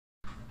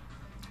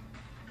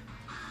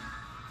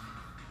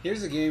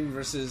Here's a game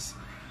versus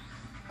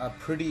a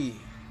pretty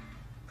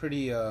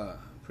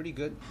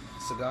good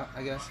Sagat,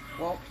 I guess.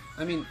 Well,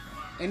 I mean,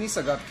 any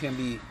Sagat can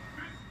be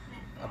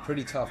a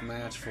pretty tough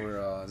match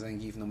for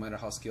Zangief, no matter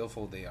how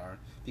skillful they are,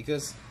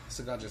 because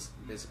Sagat just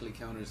basically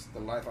counters the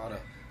life out of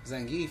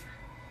Zangief.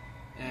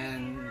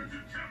 And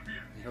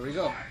here we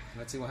go.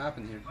 Let's see what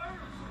happened here.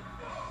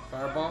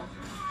 Fireball,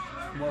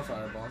 more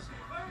fireballs.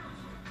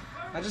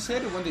 I just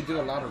hate it when they do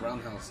a lot of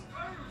roundhouse.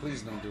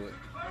 Please don't do it.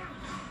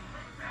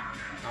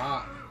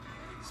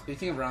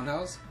 Speaking of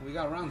roundhouse, we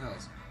got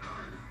roundhouse.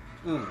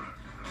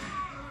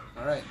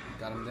 Alright,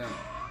 got him down.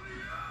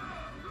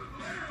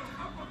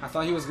 I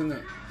thought he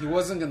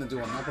wasn't gonna do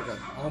an uppercut.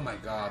 Oh my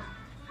god.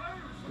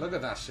 Look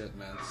at that shit,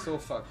 man. So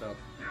fucked up.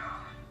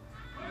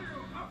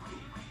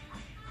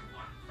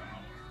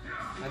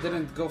 I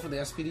didn't go for the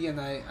SPD, and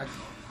I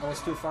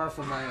was too far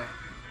from my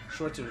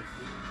short to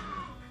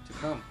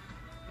come.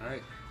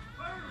 Alright.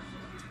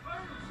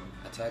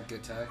 Attack, good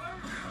attack.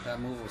 That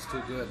move was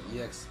too good.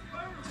 EX.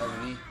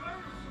 Tiger knee.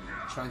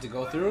 Trying to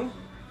go through.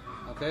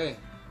 Okay.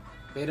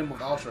 Bait him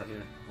with Ultra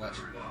here. Watch.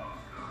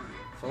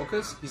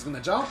 Focus. He's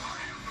gonna jump.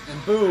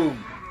 And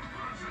boom.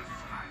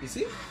 You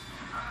see?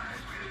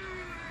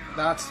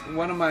 That's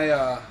one of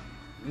my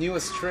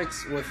newest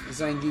tricks with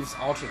Zangief's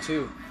Ultra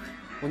 2.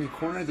 When you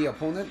corner the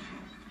opponent,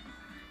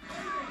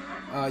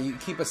 you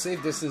keep a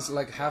safe distance,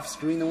 like half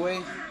screen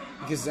away,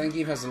 because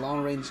Zangief has a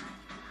long range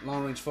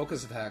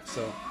focus attack.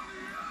 So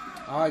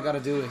all I gotta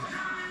do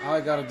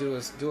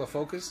is do a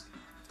focus,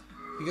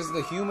 because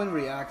the human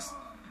reacts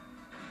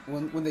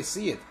when they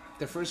see it.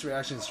 Their first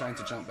reaction is trying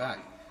to jump back,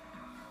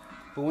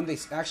 but when they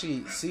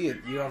actually see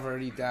it, you have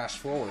already dashed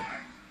forward.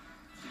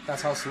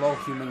 That's how slow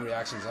human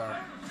reactions are,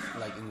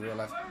 like in real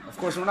life. Of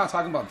course, we're not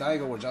talking about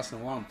Daigo or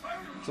Justin Wong.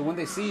 So when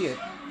they see it,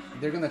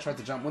 they're gonna try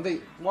to jump.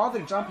 While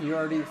they're jumping, you're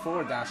already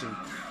forward dashing,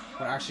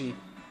 or actually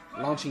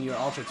launching your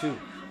Ultra 2.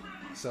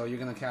 So you're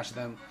gonna catch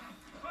them,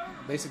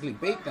 basically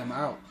bait them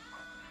out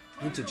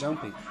into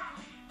jumping,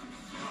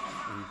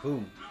 and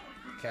boom,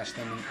 catch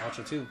them in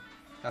Ultra 2.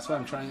 That's why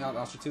I'm trying out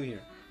Ultra 2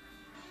 here.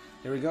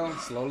 Here we go,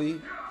 slowly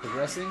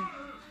progressing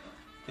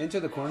into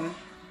the corner.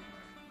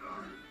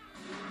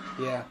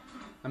 Yeah,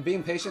 I'm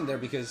being patient there,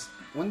 because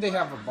when they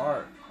have a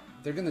bar,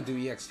 they're gonna do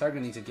EX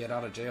target need to get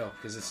out of jail,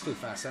 because it's too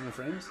fast. 7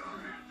 frames.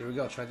 Here we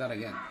go, try that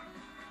again.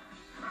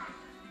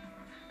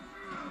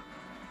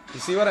 You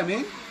see what I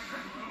mean?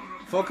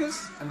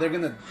 Focus, and they're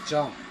gonna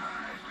jump.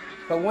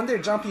 But when they're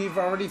jumping, you've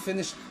already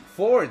finished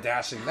forward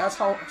dashing. That's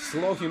how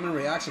slow human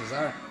reactions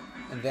are.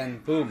 And then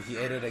boom, he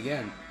ate it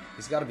again.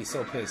 He's gotta be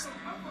so pissed.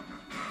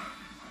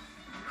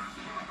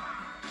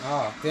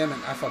 Oh, damn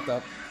it, I fucked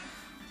up.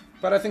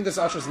 But I think this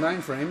Ultra's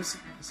 9 frames,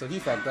 so he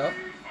fucked up.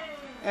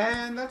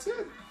 And that's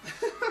it.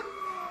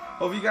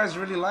 Hope you guys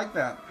really like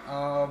that.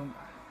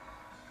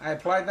 I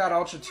applied that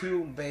Ultra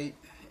 2 bait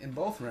in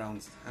both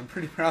rounds. I'm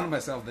pretty proud of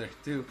myself there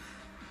too.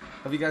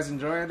 Hope you guys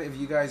enjoy it. If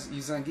you guys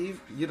use Zangief,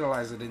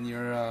 utilize it in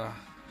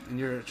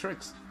your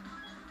tricks.